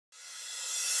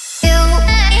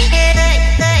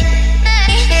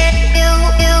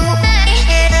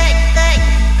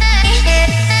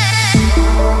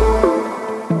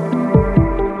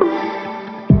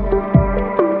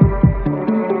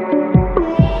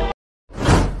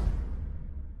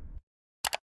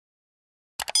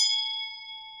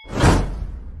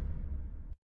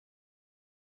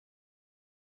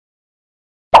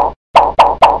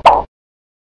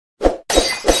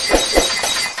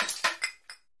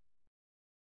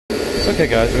Okay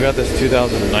guys, we got this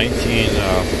 2019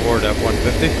 Ford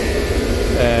F150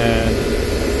 and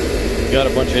we got a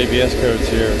bunch of ABS codes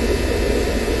here.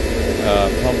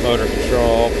 Pump motor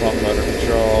control, pump motor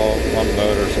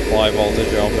supply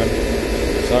voltage open.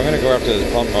 So I'm going to go after this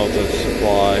pump motor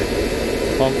supply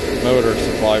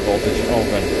voltage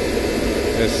open.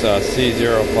 This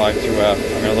C0020F.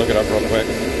 I'm going to look it up real quick.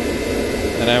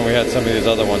 And then we had some of these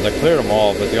other ones. I cleared them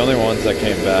all, but the only ones that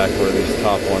came back were these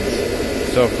top ones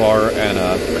so far, and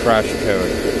a crash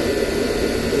code.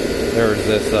 There's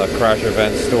this crash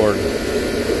event stored.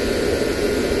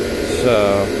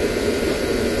 So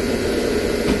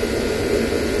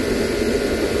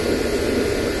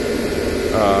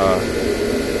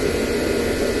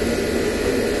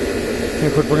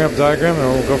quick bring up diagram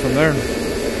and we'll go from there.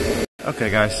 Okay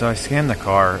guys, so I scanned the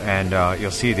car and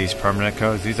you'll see these permanent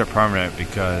codes. These are permanent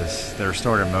because they're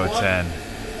stored in mode 10.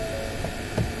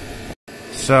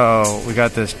 So we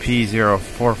got this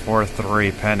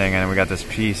P0433 pending, and we got this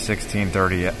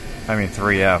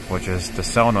P139C, which is the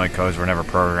solenoid codes were never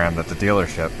programmed at the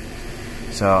dealership.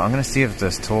 So I'm gonna see if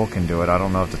this tool can do it. I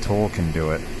don't know if the tool can do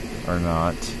it or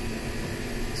not.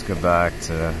 Let's go back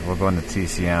to, we'll go into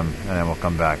TCM and then we'll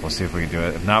come back. We'll see if we can do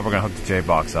it. If not, we're gonna hook the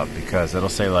J-box up because it'll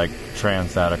say like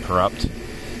trans data corrupt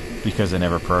because they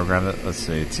never programmed it. Let's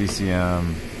see,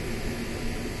 TCM,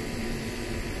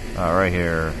 right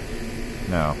here.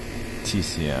 No,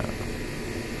 TCM.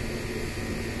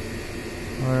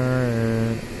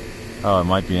 Oh, it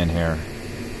might be in here.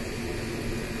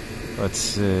 Let's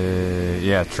see.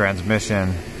 Yeah,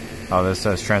 transmission. Oh, this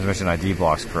says transmission ID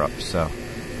blocks corrupt. So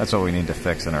that's what we need to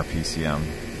fix in our PCM.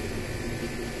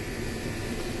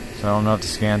 So I don't know if the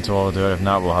scan tool will do it. If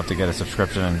not, we'll have to get a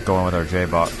subscription and go in with our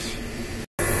J-box.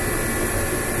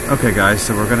 Okay, guys.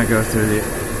 So we're gonna go through the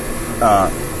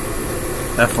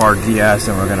FJDS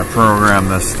and we're going to program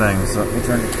this thing. So let me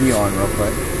turn the key on real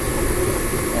quick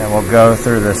and we'll go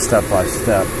through this step by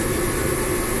step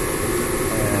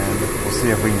and we'll see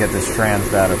if we can get this trans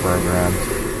data programmed.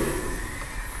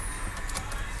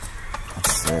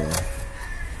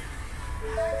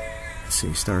 Let's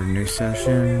see, start a new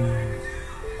session.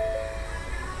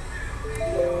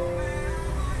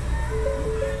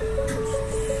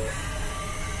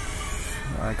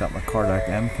 I got my Cardaq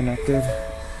M connected.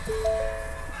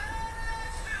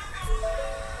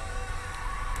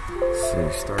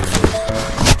 Start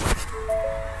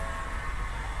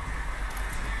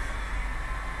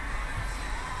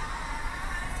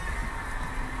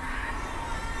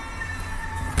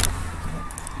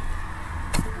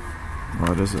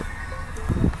what is it?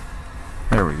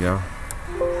 There we go.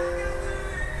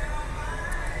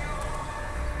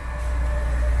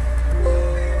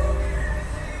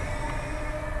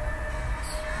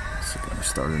 So gonna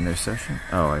start a new session.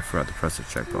 Oh, I forgot to press the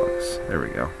checkbox. There we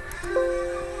go.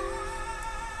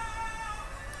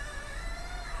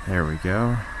 There we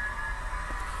go.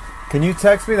 Can you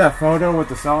text me that photo with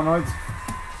the solenoids?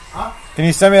 Huh? Can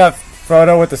you send me that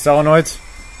photo with the solenoids?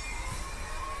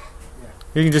 Yeah.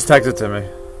 You can just text it to me.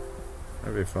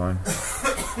 That'd be fine. Let's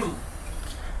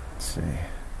see.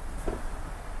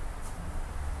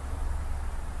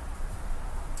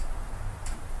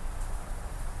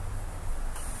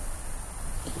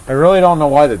 I really don't know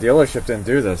why the dealership didn't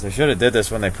do this. They should have did this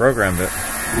when they programmed it.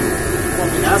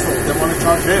 Fucking asshole. They want to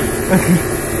charge him.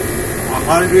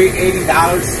 $180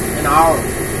 an hour.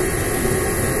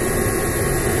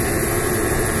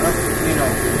 You know.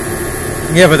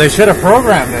 Yeah, but they should have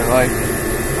programmed it, like.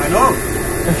 I know.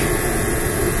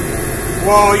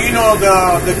 Well, you know,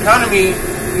 the economy,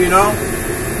 you know,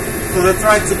 so they're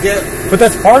trying to get. But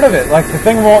that's part of it. Like, the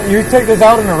thing won't, you take this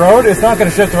out on the road, it's not going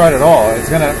to shift right at all. It's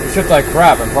going to shift like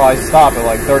crap and probably stop at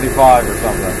like 35 or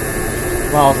something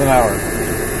miles an hour.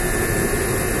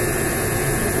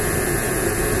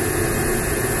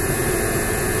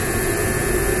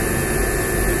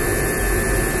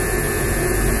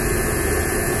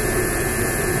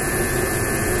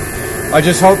 I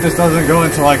just hope this doesn't go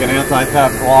into like an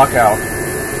anti-theft lockout.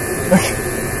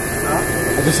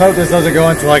 I just hope this doesn't go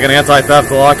into like an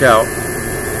anti-theft lockout.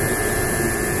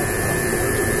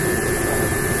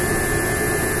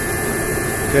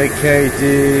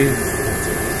 JKD.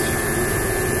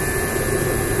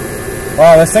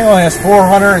 Wow, this thing only has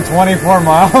 424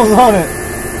 miles on it.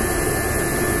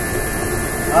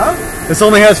 Huh? This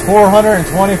only has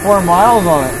 424 miles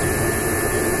on it.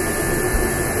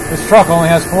 This truck only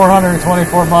has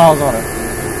 424 miles on it.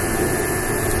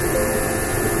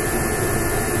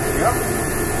 Yep.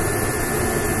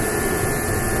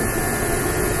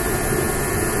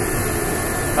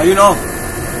 How you know?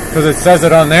 Because it says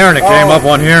it on there and it came up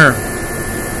on here.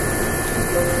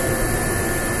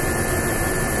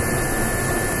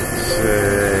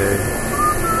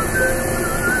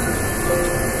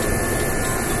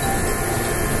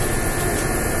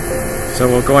 So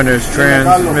we'll go into his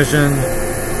transmission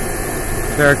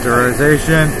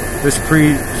characterization. This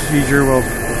procedure will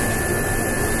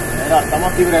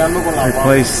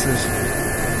replace this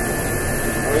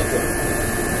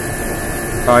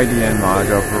IDN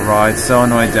module, provide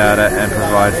solenoid data, and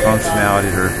provide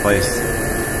functionality to replace.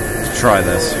 Let's try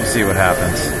this. We'll see what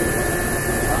happens.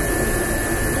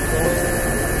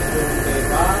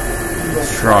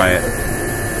 Let's try it.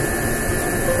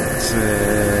 Let's see.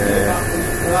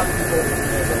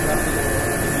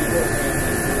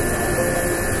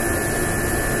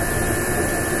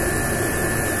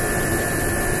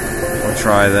 We'll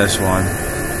try this one.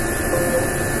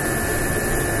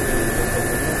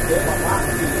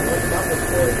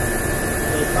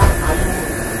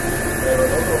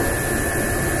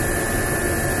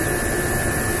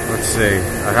 Let's see.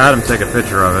 I had him take a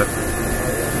picture of it.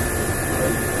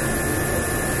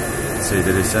 Let's see,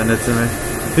 did he send it to me?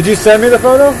 Did you send me the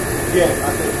photo? Yeah,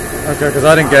 I did. Okay, because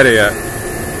I didn't get it yet.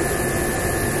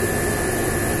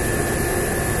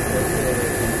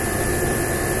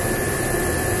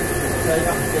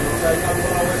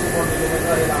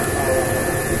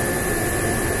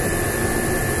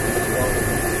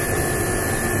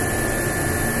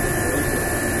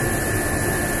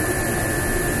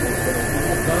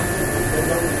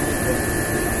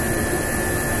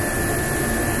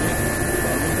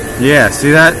 Yeah,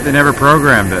 see that? They never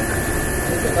programmed it.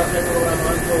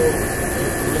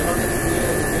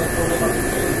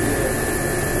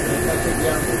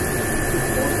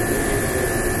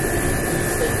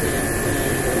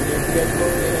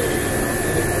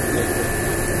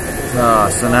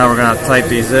 So now we're going to type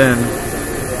these in.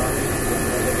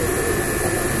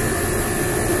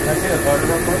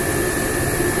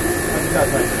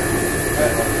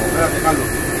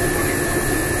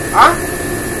 ¿Ah?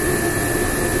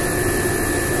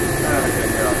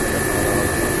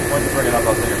 Once you bring it up,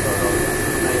 I'll take a photo.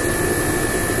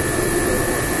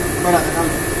 Espérate,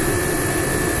 Carlos.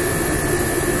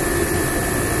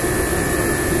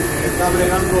 Está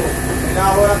bregando, él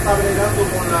ahora está bregando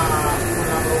con la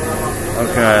programación.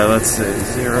 Okay, let's see.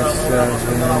 07.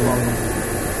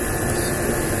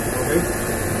 Okay.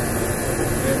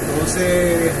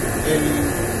 Entonces, el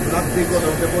plástico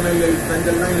tengo que ponerle el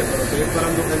fender liner, pero estoy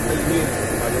esperando que él termine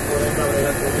para yo poder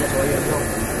navegar con eso ahí al lado.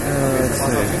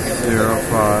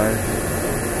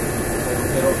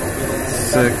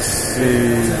 Let's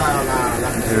see.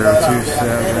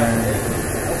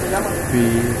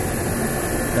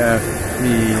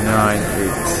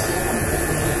 05-6C027-BFE98.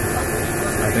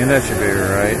 I think that should be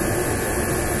right.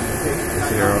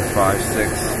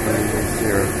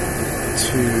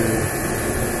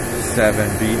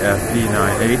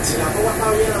 05-6C027-BFE98.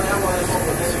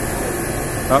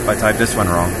 Oh, I typed this one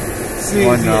wrong.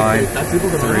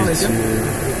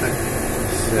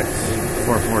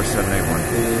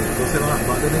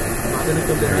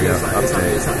 193264478. There we go,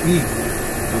 update.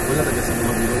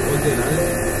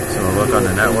 So we'll look on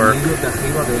the network.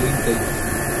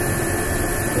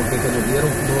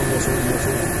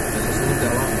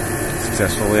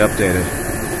 Successfully updated.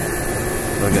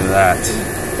 Look at that.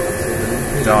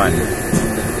 Done.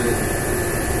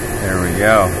 There we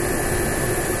go.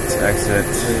 Let's exit.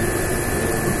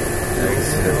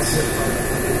 Exit.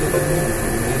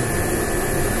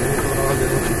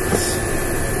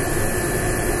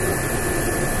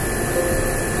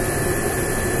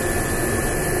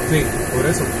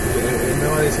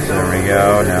 There we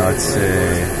go. Now let's see.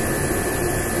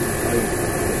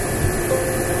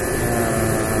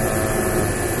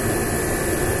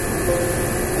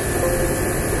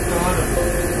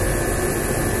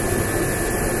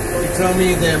 You tell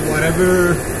me that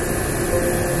whatever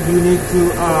you need to,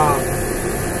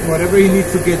 whatever you need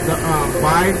to get the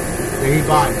buy, that he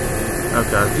buy.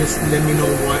 Okay. Just let me know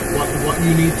what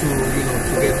you need to, you know,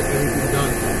 to get everything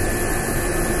done.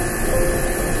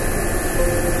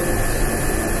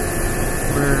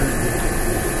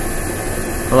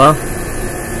 Hello?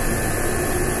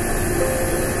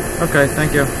 Okay,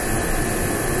 thank you.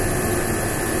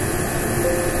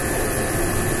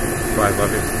 Bye,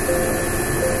 love you.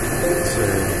 Let's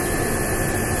see.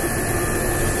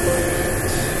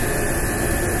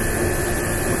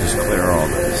 We'll just clear all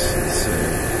this. Let's see.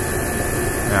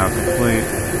 Now complete.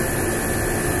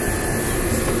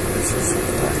 This is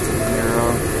back to 0.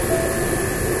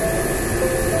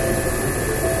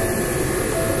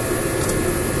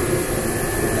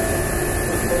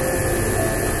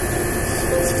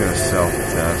 Let's go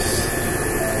self-test.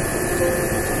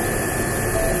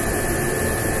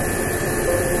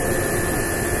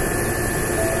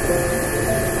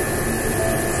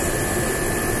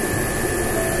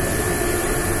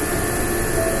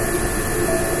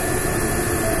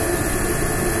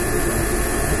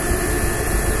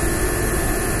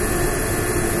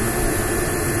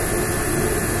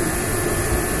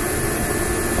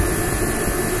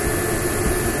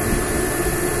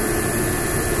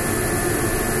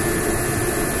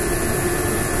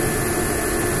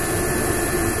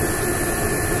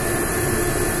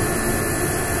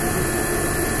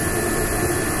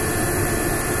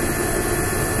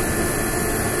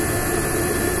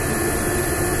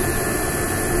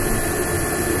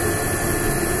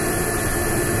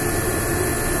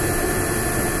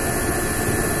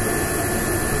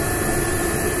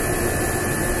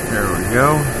 we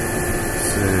go. Let's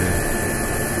see.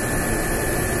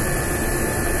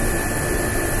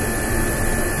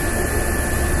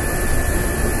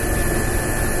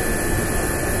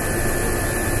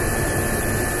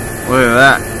 Look at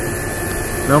that.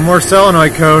 No more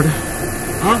solenoid code.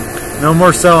 Huh? No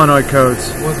more solenoid codes.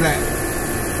 What's that?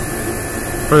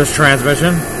 For this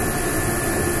transmission.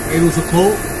 It was a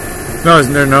code? No,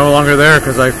 they're no longer there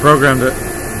because I programmed it.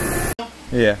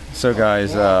 Yeah, so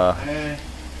guys, I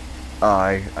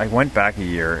went back a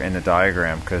year in the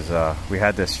diagram because we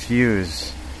had this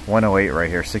fuse 108 right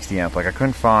here, 60 amp. Like I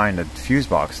couldn't find a fuse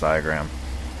box diagram.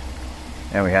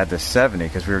 And we had this 70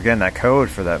 because we were getting that code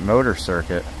for that motor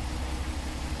circuit.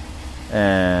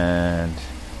 And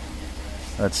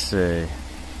let's see,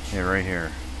 yeah, right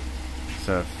here.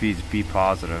 So it feeds B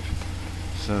positive.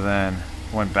 So then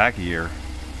went back a year,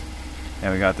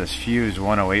 and we got this fuse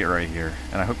 108 right here.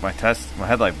 And I hooked my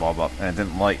headlight bulb up, and it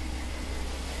didn't light.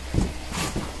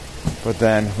 But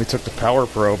then we took the power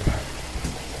probe,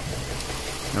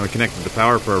 and we connected the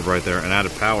power probe right there, and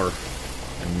added power,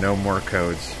 and no more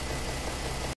codes.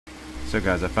 So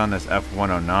guys, I found this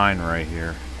F109 right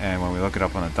here, and when we look it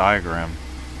up on the diagram,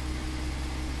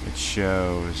 it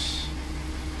shows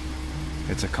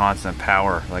it's a constant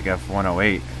power like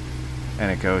F108,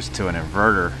 and it goes to an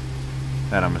inverter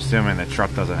that I'm assuming the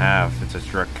truck doesn't have. It's a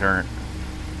direct current,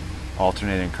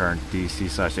 alternating current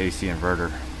DC/AC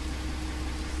inverter.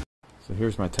 So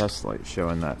here's my test light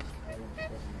showing that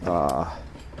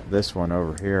this one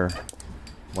over here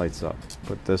lights up,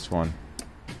 but this one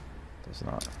does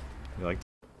not. You like?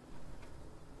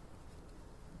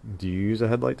 Do you use a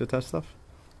headlight to test stuff?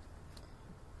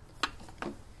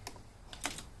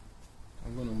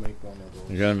 I'm gonna make one of those.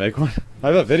 You're gonna make one? I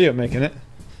have a video making it. Yeah,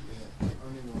 I need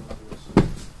one of those.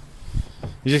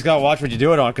 You just gotta watch what you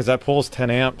do it on, because that pulls 10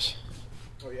 amps.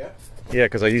 Oh yeah? Yeah,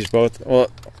 because I use both. Well,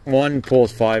 one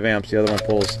pulls 5 amps, the other one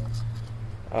pulls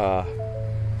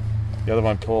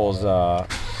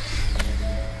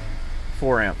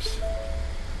 4 amps.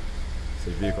 So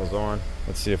the vehicle's on.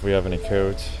 Let's see if we have any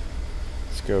codes.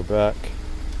 Let's go back.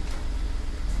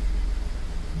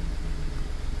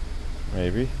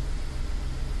 Maybe.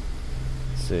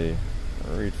 Let's see.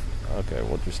 Read. Okay,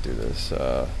 we'll just do this.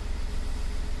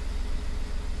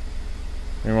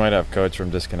 We might have codes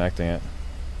from disconnecting it.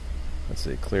 Let's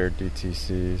see. Clear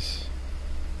DTCs.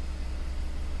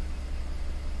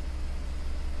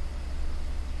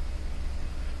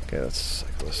 Okay, let's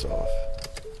cycle this off.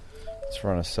 Let's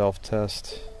run a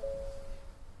self-test.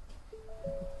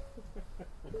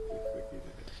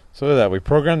 So look at that, we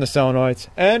programmed the solenoids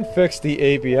and fixed the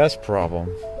ABS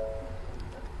problem.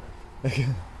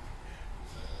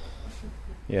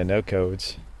 Yeah, no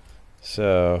codes.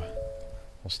 So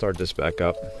we'll start this back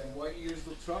up. And what year's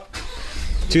the truck?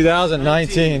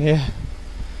 2019, yeah.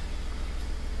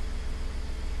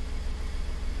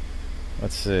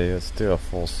 Let's see, let's do a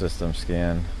full system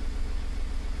scan.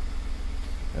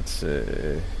 Let's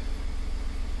see.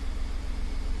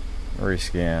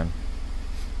 Rescan.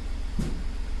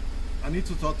 I need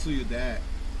to talk to your dad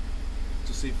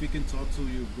to see if he can talk to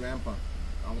your grandpa.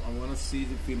 I want to see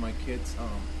if my kids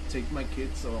take my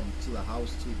kids to the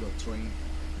house to the train.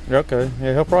 Okay,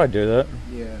 yeah, he'll probably do that.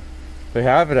 Yeah. They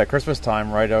have it at Christmas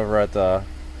time right over at the...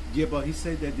 Yeah, but he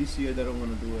said that this year they don't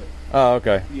want to do it. Oh,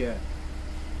 okay. Yeah.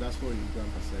 That's what your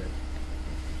grandpa said.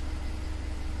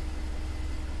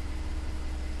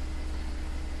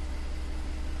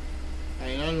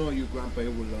 And I know your grandpa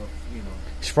will love, you know.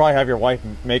 You should probably have your wife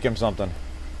make him something.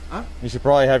 Huh? You should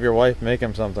probably have your wife make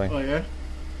him something. Oh, yeah?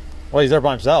 Well, he's there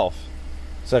by himself.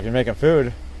 So if you're making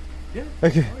food... Yeah. Oh,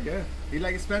 yeah. He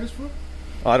like Spanish food?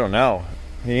 I don't know.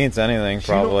 He eats anything,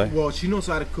 probably. She knows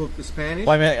how to cook the Spanish.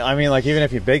 Well, I mean, like, even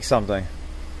if you bake something.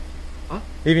 Huh?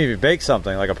 Even if you bake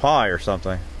something, like a pie or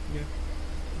something. Yeah.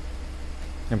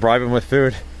 And bribe him with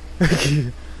food.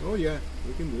 Oh, yeah.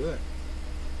 We can do that.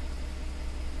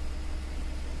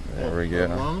 There we go.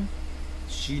 My mom,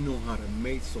 she know how to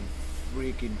make some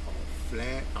freaking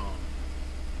flan.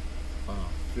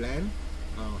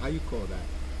 How you call that?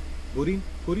 Pudding.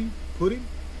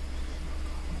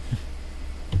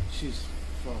 She's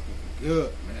fucking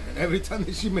good, man. Every time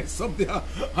that she makes something,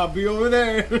 I'll be over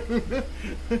there.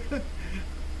 Let's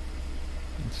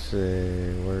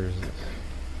see, where is it?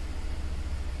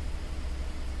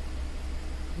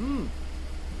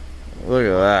 Look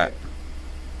at that.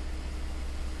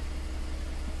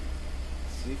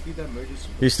 See if that merges.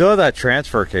 You still have that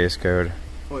transfer case code.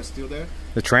 Oh, it's still there?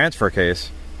 The transfer case.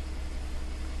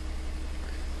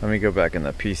 Let me go back in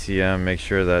the PCM, make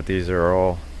sure that these are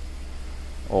all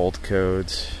old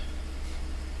codes.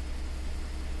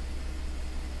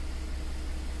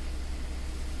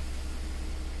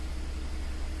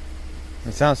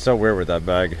 It sounds so weird with that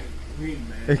bag. Green,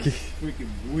 man. Freaking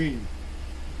green.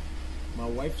 My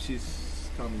wife, she's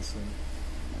coming soon.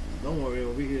 Don't worry,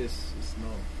 over here it's snow.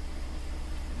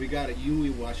 We got a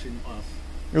Yui watching us.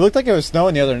 It looked like it was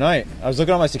snowing the other night. I was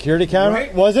looking at my security camera.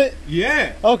 Right? Was it?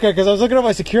 Yeah. Okay, because I was looking at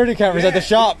my security cameras at the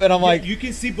shop, and I'm like... You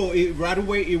can see, but right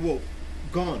away it will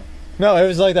gone. No, it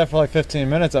was like that for like 15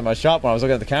 minutes at my shop when I was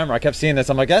looking at the camera. I kept seeing this.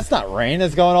 I'm like, that's not rain.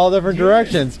 It's going all different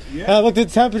directions. Yeah. And I looked at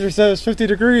the temperature, said it was 50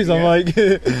 degrees. I'm like,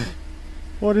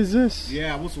 what is this?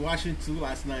 Yeah, I was watching too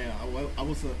last night. I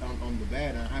was on the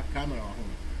bed and I have camera on.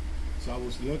 So I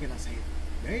was looking. I said,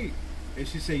 hey. And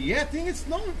she said, yeah, I think it's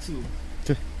snowing too.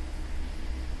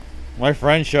 My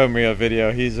friend showed me a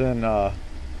video. He's in,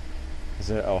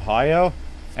 is it Ohio?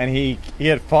 And he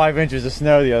had 5 inches of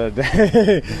snow the other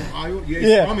day. Ohio?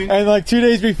 Yeah, coming. And like 2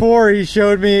 days before, he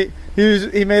showed me,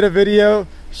 he made a video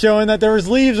showing that there was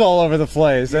leaves all over the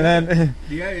place. And then...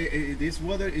 this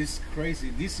weather is crazy.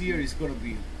 This year is going to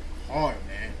be hard,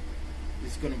 man.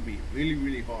 It's going to be really,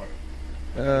 really hard.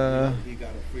 Oh,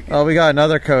 we got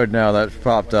another code now that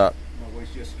popped up. My voice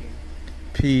just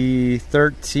came.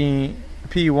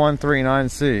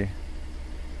 P139C.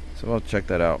 So we'll check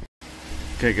that out.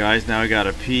 Okay guys, now we got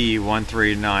a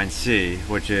P139C,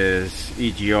 which is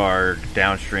EGR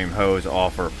downstream hose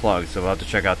offer plug. So we'll have to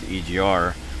check out the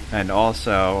EGR, and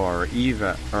also our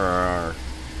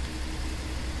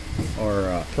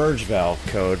our purge valve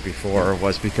code before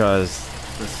was because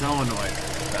the solenoid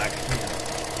back here,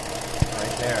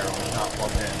 right there, was not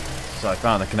plugged in. So I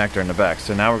found the connector in the back.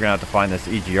 So now we're gonna have to find this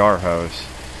EGR hose.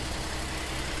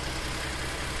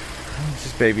 It's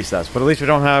just baby steps, but at least we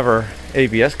don't have our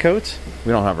ABS codes.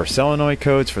 We don't have our solenoid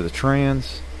codes for the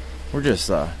trans. We're just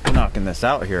knocking this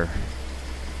out here.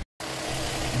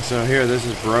 So here, this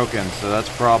is broken, so that's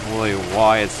probably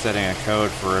why it's setting a code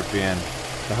for it being,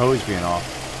 the hose being off.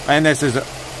 And this is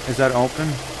that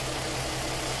open?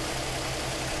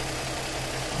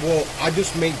 Well, I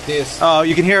just made this. Oh,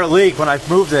 you can hear a leak when I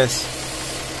move this.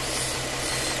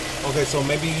 Okay, so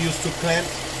maybe you used to clamp,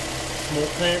 small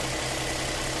clamp.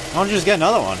 Why don't you just get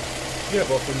another one? Yeah,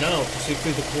 but for now, to see if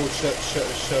the cord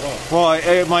shut off. Well,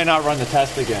 it might not run the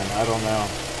test again. I don't know.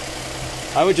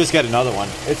 I would just get another one.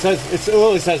 It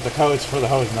literally says the codes for the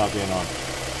hose not being on.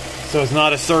 So it's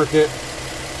not a circuit.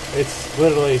 It's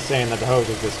literally saying that the hose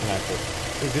is disconnected.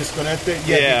 Is disconnected?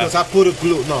 Yeah, because I put a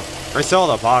glue. No. I still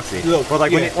the epoxy. Look, but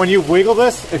like when you wiggle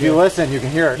this, if you listen, you can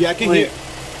hear it. Yeah, I can hear.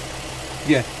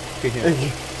 Yeah, I can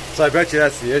hear. So I bet you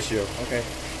that's the issue. Okay.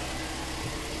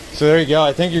 So there you go.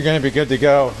 I think you're going to be good to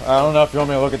go. I don't know if you want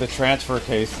me to look at the transfer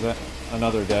case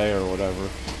another day or whatever.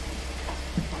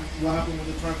 What happened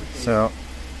with the transfer case? So,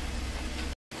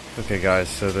 okay guys,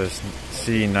 so this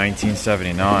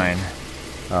C1979,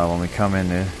 when we come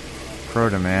into Pro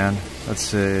Demand, let's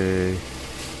see,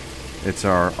 it's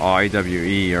our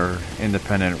IWE, or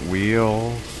independent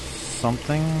wheel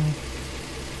something,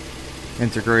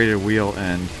 integrated wheel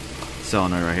end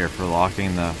solenoid right here for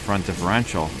locking the front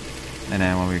differential. And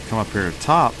then when we come up here to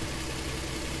top,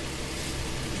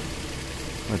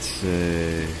 let's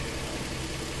see,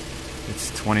 it's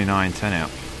 2910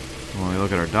 amp. When we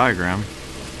look at our diagram,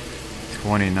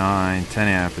 2910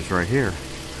 amp is right here.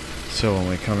 So when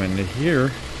we come into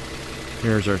here,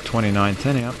 here's our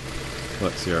 2910 amp.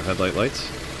 Let's see our headlight lights.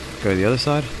 Go to the other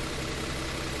side.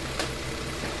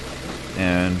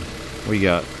 And we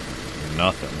got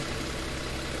nothing.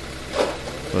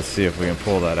 Let's see if we can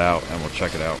pull that out and we'll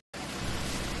check it out.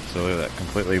 So look at that,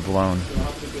 completely blown.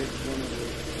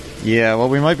 Yeah, what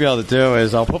we might be able to do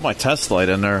is I'll put my test light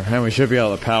in there and we should be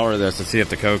able to power this to see if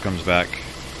the code comes back.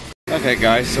 Okay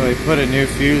guys, so we put a new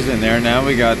fuse in there. Now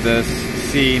we got this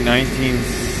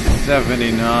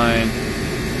C1979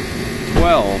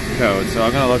 12 code, so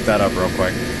I'm going to look that up real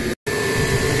quick.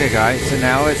 Okay guys, so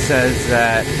now it says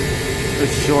that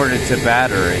it's shorted to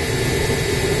battery.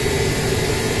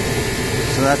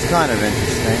 So that's kind of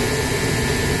interesting.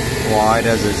 Why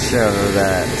does it show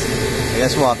that? I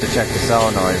guess we'll have to check the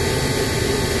solenoid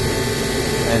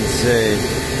and see.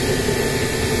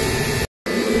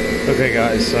 Okay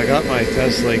guys, so I got my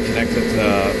test light connected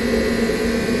to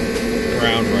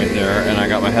ground right there, and I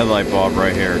got my headlight bulb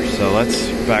right here. So let's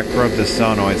back probe this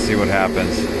solenoid and see what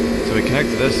happens. So we connect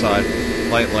to this side,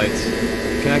 lights.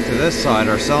 Connect to this side,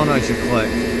 our solenoid should click,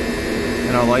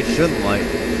 and our light shouldn't light.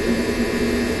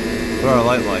 But our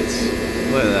light lights.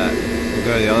 Look at that. We'll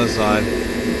go to the other side.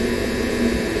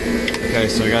 Okay,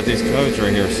 so we got these codes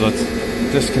right here, so let's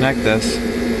disconnect this.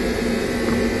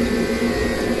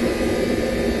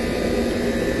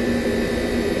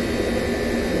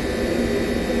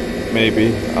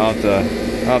 Maybe. I'll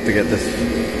have to get this.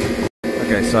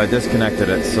 Okay, so I disconnected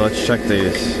it, so let's check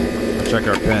these. check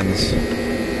our pins.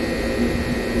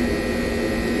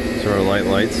 So our light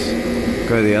lights.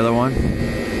 Go to the other one.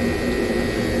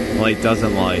 Light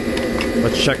doesn't light.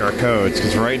 Let's check our codes,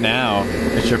 because right now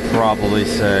it should probably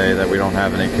say that we don't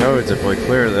have any codes if we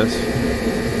clear this.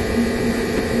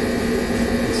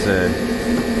 Let's see.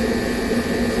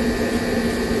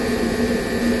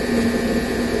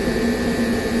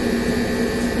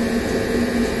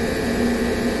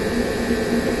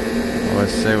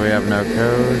 Let's say we have no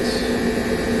codes.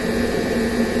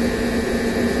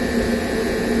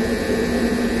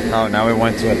 Oh, now we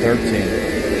went to a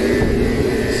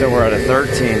 13. So we're at a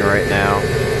 13 right now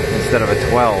instead of a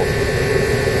 12.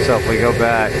 So if we go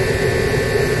back,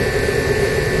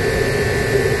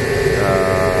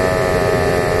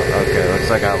 okay, looks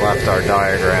like I left our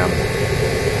diagram.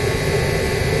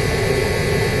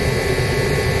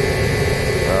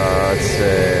 Let's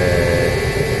see.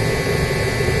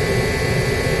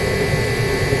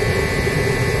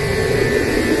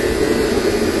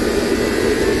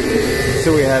 So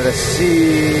we had a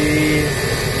C1979.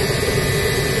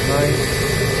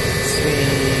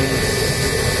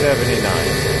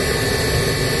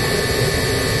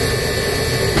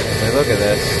 If we look at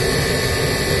this,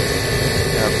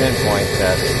 our pinpoint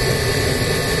test.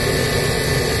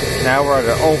 Now we're at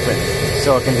an open,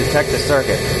 so it can detect the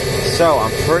circuit. So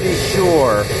I'm pretty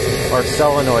sure our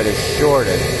solenoid is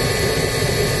shorted.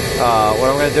 What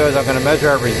I'm going to do is I'm going to measure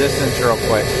our resistance real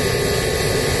quick.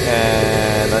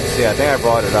 And let's see, I think I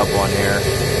brought it up on here.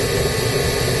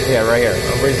 Yeah, right here.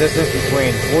 A resistance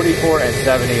between 44 and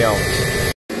 70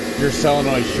 ohms. Your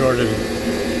solenoid shorted.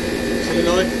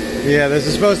 Solenoid? Yeah, this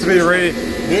is supposed to be reading.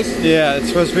 This? Yeah, it's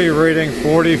supposed to be reading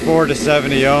 44 to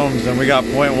 70 ohms, and we got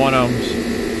 0.1 ohms.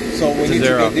 So we need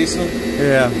to get this one?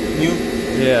 Yeah. New?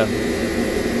 Yeah.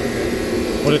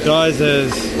 What it does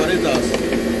is... What it does?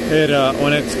 It,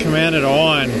 when it's commanded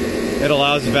on, it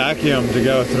allows vacuum to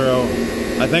go through.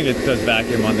 I think it does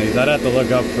vacuum on these. I'd have to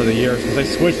look up for the years, because they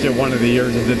switched it one of the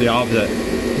years and did the opposite.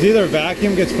 It's either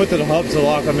vacuum gets put to the hubs to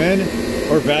lock them in,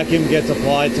 or vacuum gets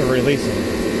applied to release them.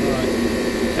 Right.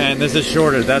 And this is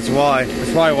shorted. That's why. That's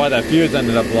probably why that fuse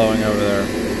ended up blowing over there.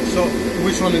 So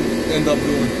which one it ended up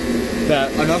doing?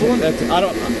 That another one? I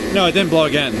don't. No, it didn't blow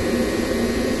again.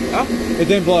 Huh? It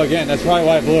didn't blow again. That's probably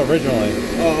why it blew originally.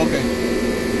 Oh, okay.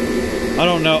 I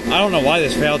don't know why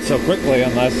this failed so quickly,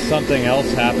 unless something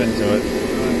else happened to it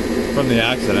from the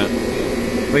accident.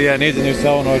 But yeah, it needs a new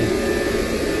solenoid.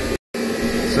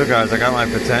 So guys, I got my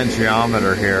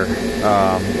potentiometer here.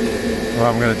 What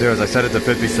I'm going to do is I set it to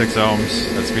 56 ohms.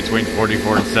 That's between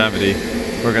 44 and 70.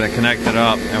 We're going to connect it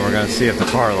up, and we're going to see if the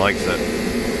car likes it.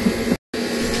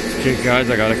 Okay guys,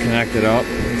 I got to connect it up.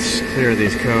 Let's clear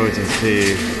these codes and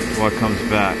see what comes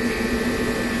back.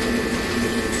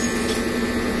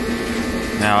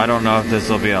 Now, I don't know if this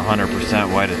will be 100%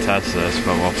 way to test this,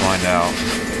 but we'll find out.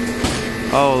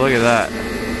 Oh, look at that.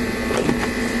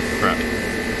 Crap.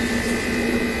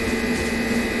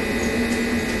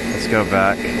 Let's go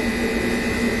back.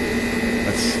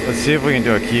 Let's see if we can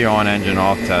do a key on, engine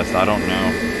off test. I don't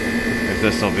know if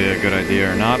this will be a good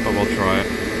idea or not, but we'll try it.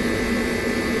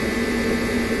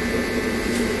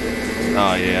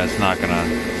 Oh yeah, it's not gonna...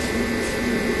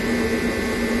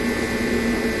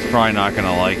 It's probably not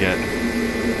gonna like it.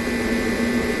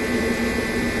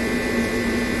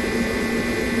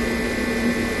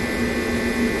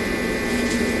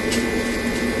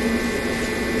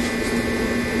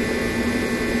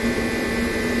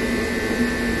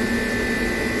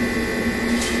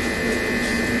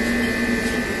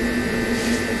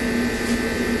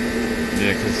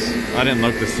 Yeah, because I didn't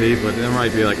look to see, but there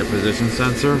might be like a position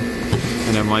sensor,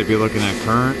 and it might be looking at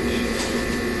current.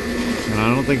 And I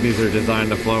don't think these are designed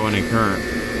to flow any current.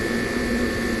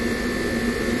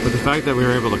 But the fact that we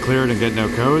were able to clear it and get no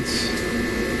codes, the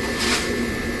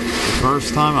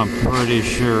first time, I'm pretty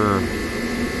sure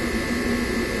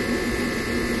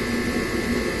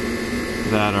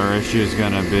that our issue is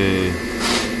going to be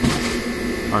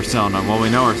our solenoid. Well, we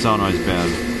know our solenoid's bad.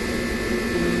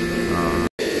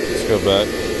 Let's go back.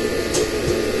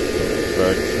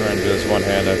 Try and do this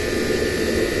one-handed.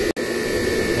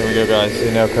 Here we go, guys. See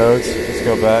no codes. Let's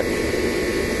go back.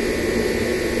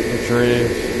 Retrieve.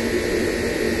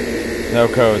 No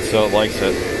codes, so it likes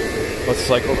it. Let's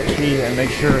cycle the key and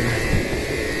make sure.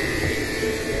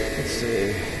 Let's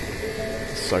see.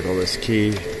 Let's cycle this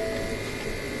key.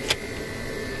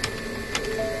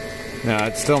 Now,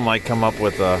 it still might come up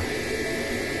with a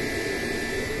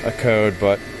code,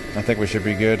 but I think we should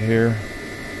be good here.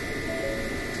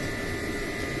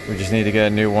 We just need to get a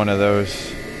new one of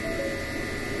those.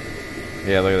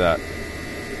 Yeah, look at that.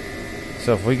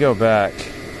 So if we go back,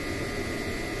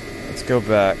 let's go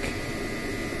back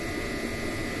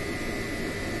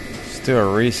do a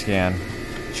rescan.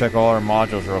 Check all our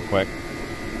modules real quick.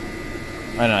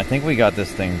 And I think we got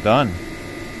this thing done.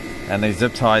 And they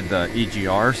zip tied the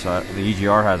EGR, so the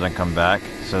EGR hasn't come back.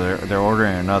 So they're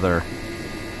ordering another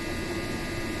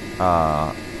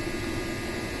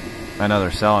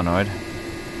solenoid.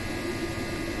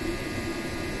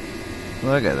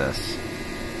 Look at this.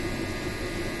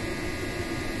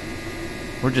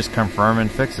 We're just confirming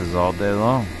fixes all day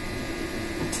long.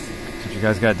 That's what you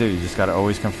guys gotta do. You just gotta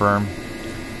always confirm.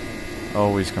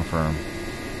 Always confirm.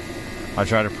 I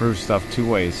try to prove stuff 2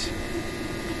 ways.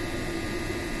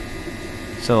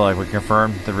 So like we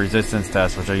confirmed the resistance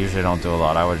test, which I usually don't do a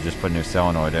lot. I would have just put new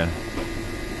solenoid in.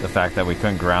 The fact that we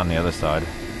couldn't ground the other side.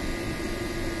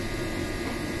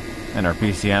 And our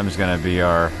PCM is going to be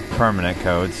our permanent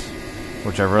codes,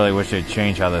 which I really wish they'd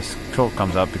change how this tool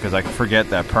comes up, because I forget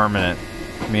that permanent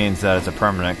means that it's a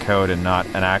permanent code and not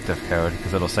an active code,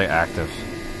 because it'll say active.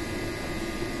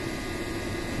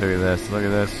 Look at this, look at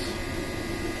this.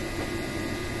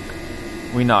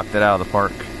 We knocked it out of the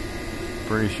park.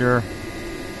 Pretty sure.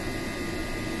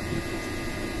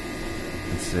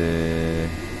 Let's see.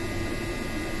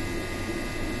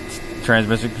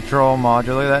 Transmission control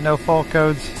module. Look at that, no fault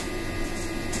codes.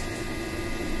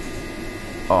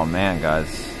 Oh man, guys.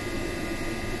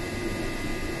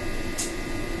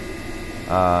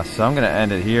 So I'm gonna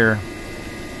end it here.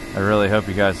 I really hope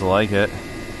you guys like it.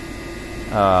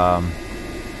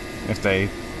 If they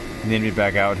need me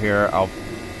back out here, I'll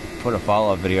put a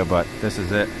follow-up video, but this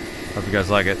is it. Hope you guys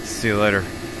like it. See you later.